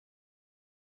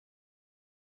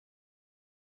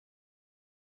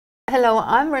Hello,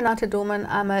 I'm Renate Dohmen.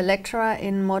 I'm a lecturer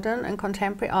in modern and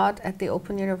contemporary art at the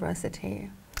Open University.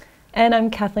 And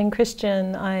I'm Kathleen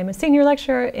Christian. I'm a senior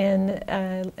lecturer in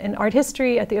art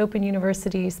history at the Open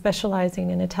University, specializing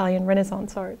in Italian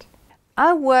Renaissance art.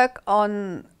 I work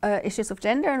on issues of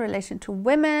gender in relation to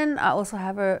women. I also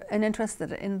have an interest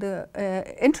in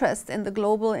the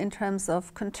global in terms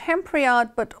of contemporary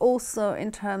art, but also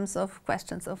in terms of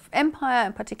questions of empire,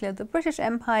 in particular the British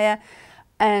Empire.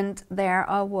 And there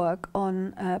I work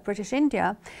on British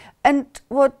India. And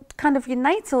what kind of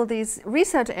unites all these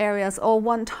research areas, or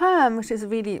one term which is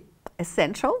really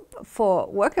essential for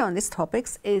working on these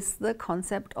topics, is the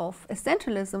concept of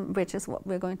essentialism, which is what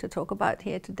we're going to talk about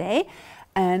here today.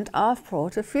 And I've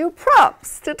brought a few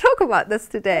props to talk about this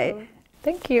today.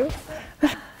 Thank you.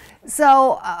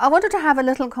 So I wanted to have a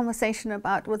little conversation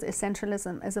about what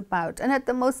essentialism is about. And at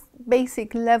the most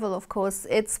basic level, of course,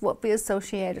 it's what we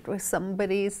associated with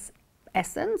somebody's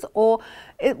essence, or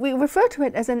we refer to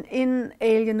it as an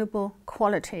inalienable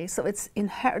quality. So it's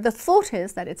the thought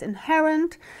is that it's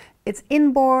inherent, it's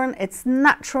inborn, it's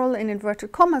natural, in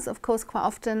inverted commas, of course, quite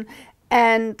often.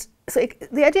 And so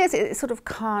the idea is it sort of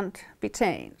can't be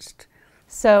changed.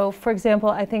 So, for example,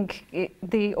 I think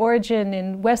the origin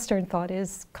in Western thought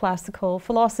is classical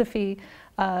philosophy,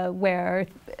 where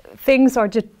things are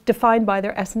defined by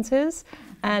their essences.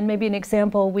 And maybe an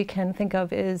example we can think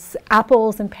of is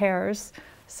apples and pears.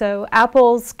 So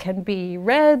apples can be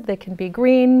red, they can be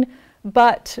green,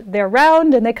 but they're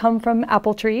round and they come from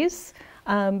apple trees.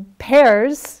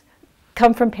 Pears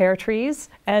come from pear trees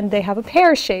and they have a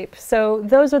pear shape. So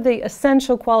those are the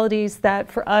essential qualities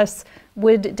that for us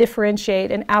would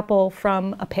differentiate an apple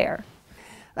from a pear.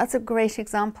 That's a great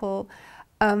example,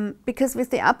 because with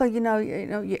the apple,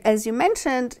 as you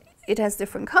mentioned, it has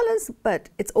different colors, but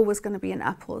it's always going to be an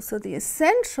apple. So the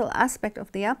essential aspect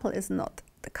of the apple is not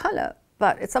the color,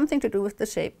 but it's something to do with the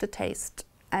shape, the taste,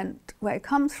 and where it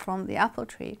comes from, the apple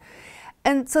tree.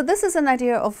 And so this is an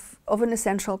idea of an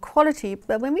essential quality,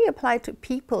 but when we apply it to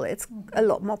people, it's a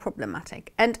lot more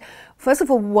problematic. And first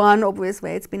of all, one obvious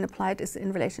way it's been applied is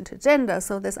in relation to gender.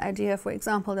 So this idea, for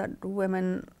example, that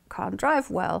women can't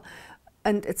drive well,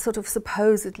 and it's sort of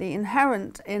supposedly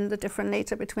inherent in the different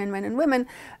nature between men and women,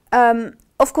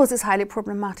 of course is highly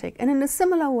problematic. And in a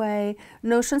similar way,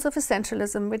 notions of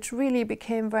essentialism, which really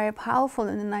became very powerful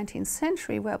in the 19th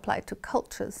century, were applied to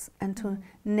cultures and to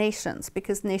nations,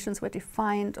 because nations were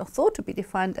defined or thought to be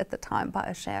defined at the time by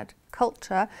a shared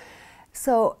culture.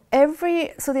 So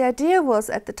the idea was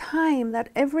at the time that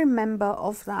every member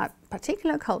of that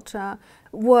particular culture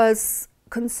was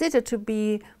considered to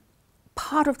be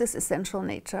part of this essential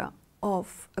nature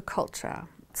of a culture.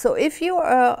 So if you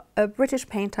are a British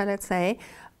painter, let's say,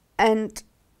 and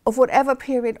of whatever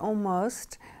period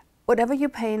almost, whatever you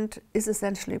paint is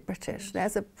essentially British.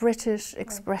 There's a British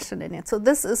expression in it. So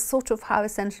this is sort of how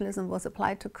essentialism was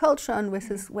applied to culture, and this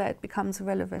is where it becomes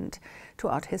relevant to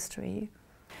art history.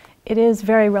 It is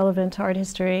very relevant to art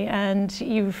history, and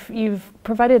you've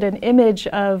provided an image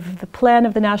of the plan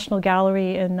of the National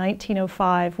Gallery in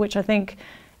 1905, which I think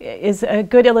is a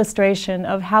good illustration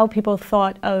of how people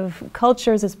thought of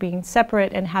cultures as being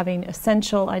separate and having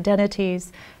essential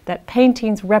identities, that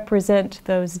paintings represent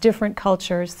those different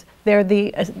cultures. They're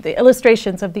the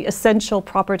illustrations of the essential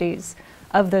properties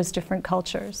of those different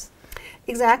cultures.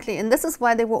 Exactly, and this is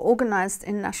why they were organized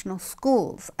in national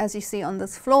schools, as you see on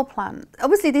this floor plan.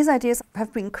 Obviously, these ideas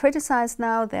have been criticized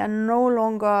now. They are no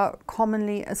longer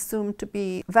commonly assumed to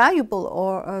be valuable,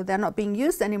 or they're not being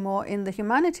used anymore in the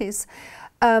humanities.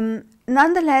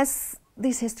 Nonetheless,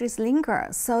 these histories linger,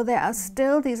 so there are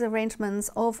still these arrangements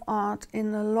of art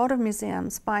in a lot of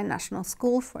museums by national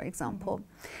school, for example.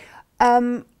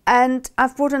 And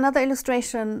I've brought another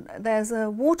illustration. There's a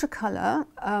watercolour,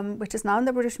 which is now in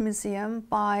the British Museum,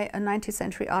 by a 19th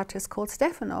century artist called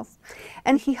Stephanoff.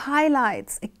 And he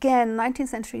highlights, again, 19th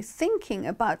century thinking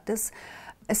about this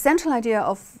essential idea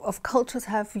of cultures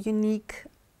have unique,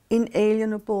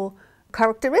 inalienable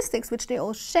characteristics which they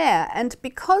all share. And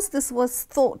because this was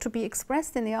thought to be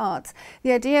expressed in the arts,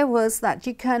 the idea was that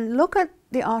you can look at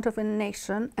the art of a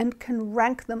nation and can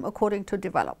rank them according to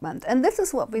development. And this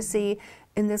is what we see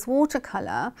in this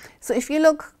watercolor. So if you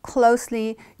look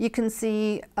closely, you can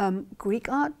see Greek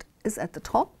art is at the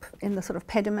top in the sort of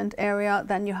pediment area.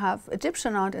 Then you have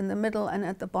Egyptian art in the middle, and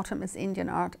at the bottom is Indian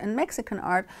art and Mexican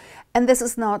art. And this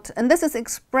is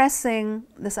expressing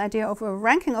this idea of a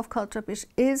ranking of culture, which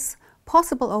is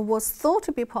possible or was thought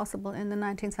to be possible in the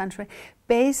 19th century,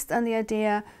 based on the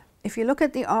idea If you look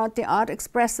at the art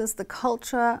expresses the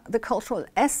culture, the cultural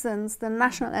essence, the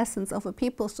national essence of a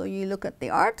people. So you look at the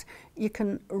art, you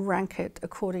can rank it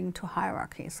according to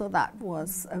hierarchy. So that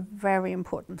was a very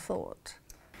important thought.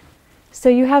 So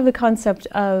you have the concept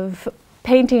of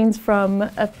paintings from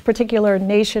a particular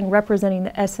nation representing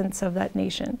the essence of that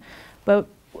nation. But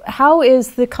how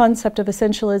is the concept of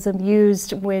essentialism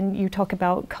used when you talk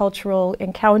about cultural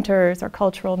encounters or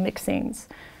cultural mixings?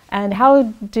 And how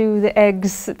do the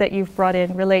eggs that you've brought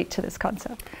in relate to this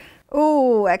concept?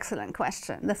 Oh, excellent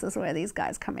question. This is where these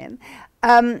guys come in.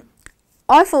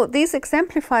 I thought these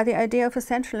exemplify the idea of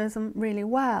essentialism really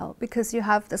well, because you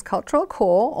have this cultural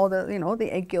core, or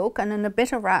the egg yolk, and then a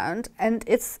bit around, and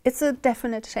it's a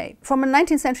definite shape. From a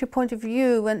 19th century point of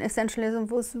view, when essentialism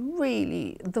was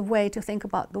really the way to think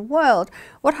about the world,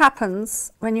 what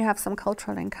happens when you have some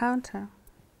cultural encounter?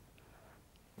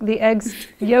 The eggs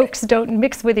yolks don't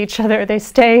mix with each other, they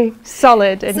stay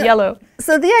solid and yellow.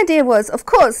 So the idea was, of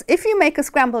course, if you make a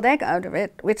scrambled egg out of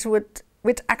it, which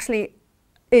actually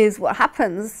is what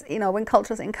happens, when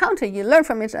cultures encounter, you learn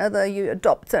from each other, you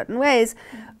adopt certain ways.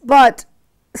 But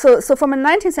so from a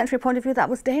 19th century point of view, that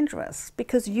was dangerous,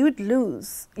 because you'd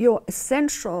lose your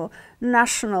essential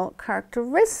national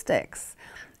characteristics.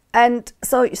 And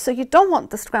so you don't want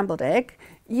the scrambled egg.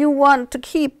 You want to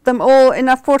keep them all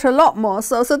enough for a lot more.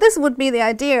 So this would be the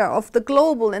idea of the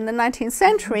global in the 19th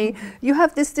century. You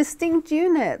have these distinct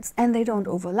units, and they don't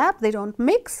overlap, they don't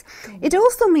mix. It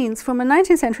also means, from a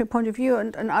 19th century point of view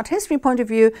and an art history point of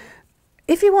view,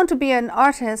 if you want to be an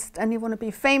artist and you want to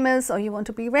be famous or you want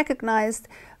to be recognized,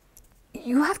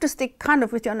 you have to stick kind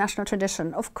of with your national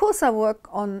tradition. Of course, I work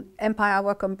on empire, I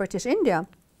work on British India.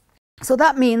 So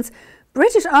that means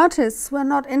British artists were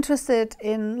not interested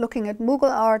in looking at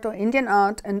Mughal art or Indian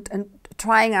art and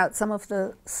trying out some of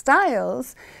the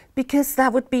styles, because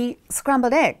that would be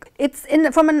scrambled egg. It's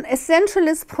from an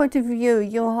essentialist point of view,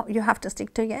 you have to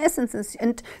stick to your essences,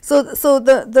 and so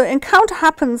the encounter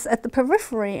happens at the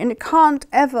periphery, and it can't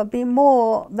ever be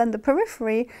more than the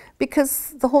periphery,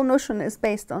 because the whole notion is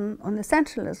based on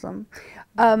essentialism.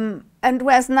 And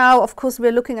whereas now, of course,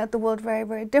 we're looking at the world very,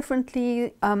 very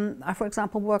differently. I, for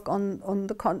example, work on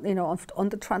the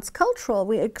transcultural.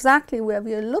 We're exactly where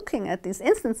we are looking at these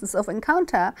instances of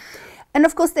encounter, and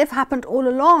of course, they've happened all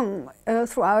along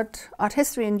throughout art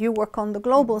history. And you work on the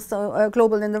global, so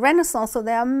global in the Renaissance. So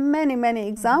there are many, many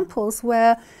examples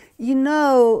where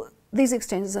these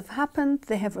exchanges have happened,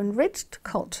 they have enriched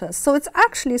cultures. So it's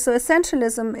actually,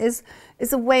 essentialism is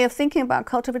a way of thinking about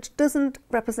culture which doesn't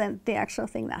represent the actual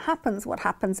thing that happens. What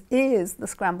happens is the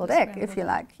scrambled egg, if you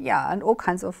like. Yeah, and all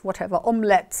kinds of whatever,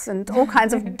 omelettes and all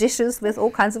kinds of dishes with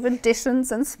all kinds of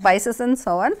additions and spices and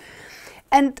so on.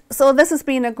 And so this has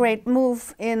been a great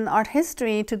move in art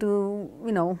history to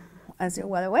do, as you're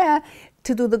well aware,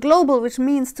 to do the global, which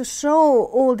means to show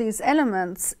all these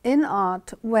elements in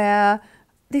art where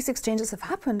these exchanges have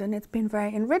happened, and it's been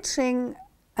very enriching.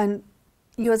 And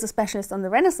you, as a specialist on the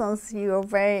Renaissance, you're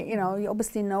very, you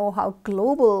obviously know how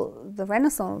global the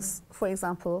Renaissance, for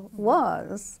example,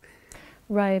 was.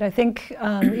 Right. I think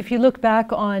if you look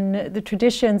back on the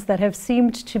traditions that have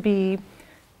seemed to be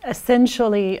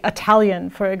essentially Italian,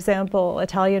 for example,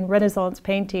 Italian Renaissance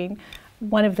painting,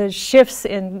 one of the shifts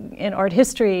in art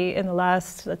history in the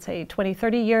last, let's say, 20,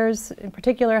 30 years in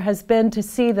particular, has been to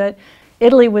see that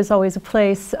Italy was always a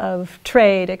place of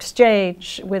trade,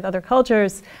 exchange with other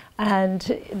cultures, and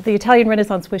the Italian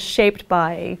Renaissance was shaped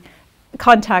by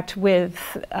contact with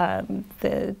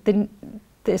the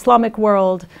Islamic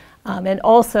world, and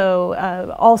also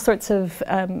all sorts of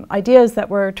ideas that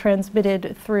were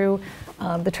transmitted through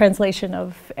the translation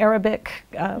of Arabic.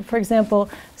 For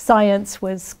example, science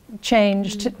was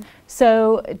changed.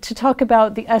 So to talk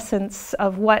about the essence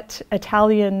of what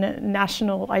Italian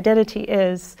national identity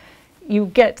is, you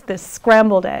get this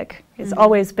scrambled egg. It's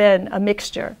always been a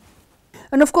mixture.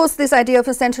 And of course, this idea of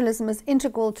essentialism is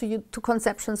integral to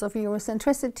conceptions of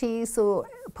Eurocentricity. So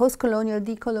post-colonial,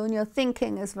 decolonial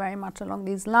thinking is very much along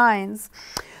these lines.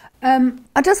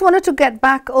 I just wanted to get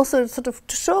back also sort of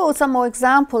to show some more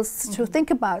examples to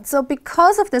think about. So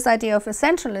because of this idea of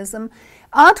essentialism,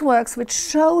 artworks which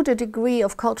showed a degree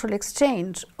of cultural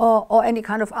exchange or any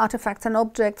kind of artifacts and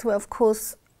objects were, of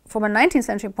course, from a 19th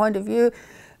century point of view,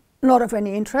 not of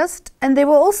any interest, and they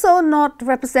were also not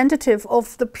representative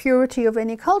of the purity of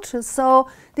any culture. So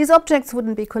these objects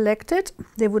wouldn't be collected,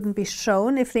 they wouldn't be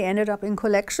shown if they ended up in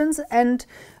collections. And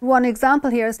one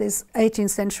example here is this 18th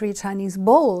century Chinese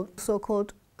bowl,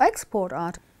 so-called export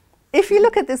art. If you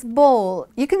look at this bowl,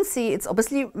 you can see it's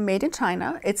obviously made in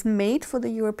China, it's made for the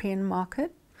European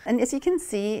market, And as you can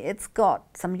see, it's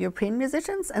got some European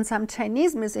musicians and some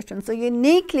Chinese musicians. So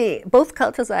uniquely, both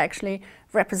cultures are actually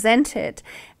represented.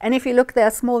 And if you look, there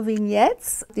are small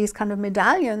vignettes, these kind of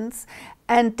medallions,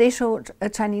 and they showed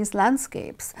Chinese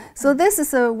landscapes. So this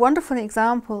is a wonderful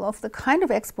example of the kind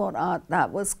of export art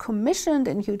that was commissioned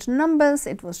in huge numbers.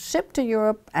 It was shipped to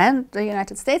Europe and the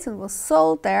United States and was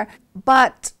sold there,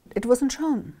 but it wasn't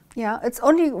shown. Yeah, it's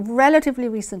only relatively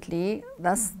recently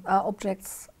that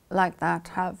objects like that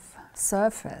have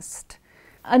surfaced.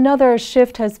 Another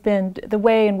shift has been the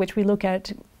way in which we look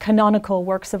at canonical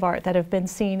works of art that have been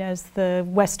seen as the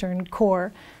Western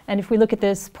core. And if we look at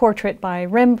this portrait by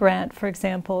Rembrandt, for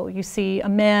example, you see a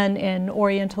man in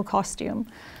Oriental costume.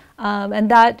 And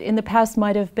that in the past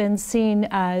might have been seen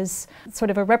as sort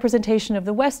of a representation of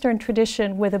the Western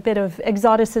tradition with a bit of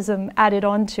exoticism added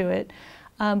onto it.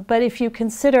 But if you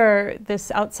consider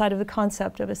this outside of the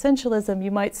concept of essentialism,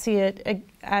 you might see it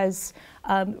as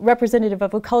representative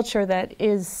of a culture that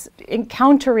is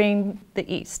encountering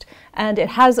the East. And it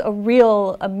has a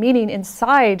real meaning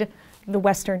inside the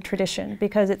Western tradition,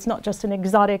 because it's not just an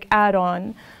exotic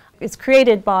add-on. It's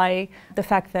created by the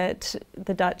fact that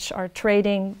the Dutch are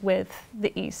trading with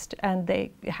the East, and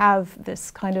they have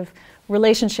this kind of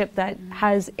relationship that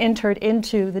has entered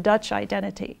into the Dutch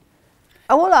identity.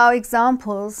 All our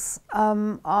examples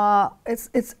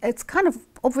it's kind of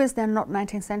obvious they're not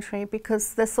 19th century,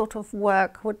 because this sort of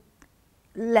work would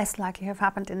less likely have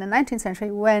happened in the 19th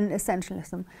century when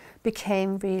essentialism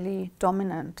became really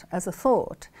dominant as a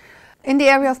thought. In the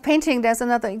area of painting, there's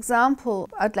another example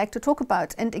I'd like to talk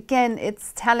about, and again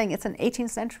it's telling. It's an 18th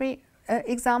century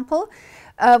example.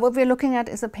 What we're looking at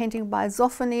is a painting by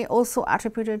Zoffany, also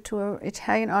attributed to an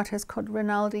Italian artist called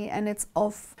Renate, and it's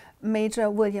of Major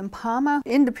William Palmer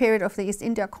in the period of the East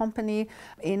India Company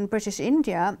in British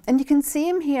India. And you can see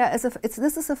him here as if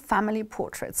this is a family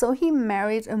portrait. So he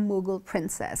married a Mughal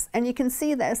princess, and you can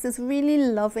see there's this really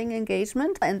loving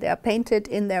engagement, and they're painted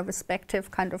in their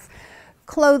respective kind of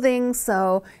clothing.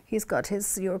 So he's got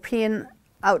his European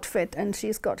outfit and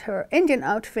she's got her Indian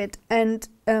outfit, and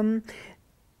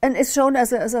it's shown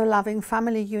as a loving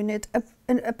family unit.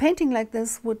 A painting like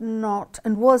this would not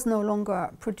and was no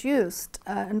longer produced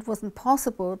and wasn't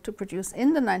possible to produce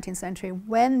in the 19th century,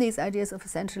 when these ideas of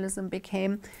essentialism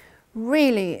became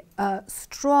really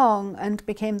strong and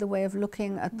became the way of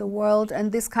looking at the world.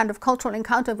 And this kind of cultural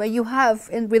encounter where you have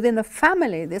within a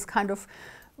family this kind of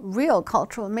real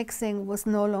cultural mixing was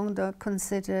no longer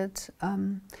considered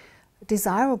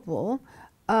desirable,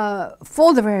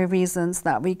 for the very reasons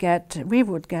that we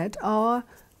would get our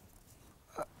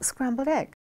scrambled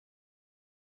egg.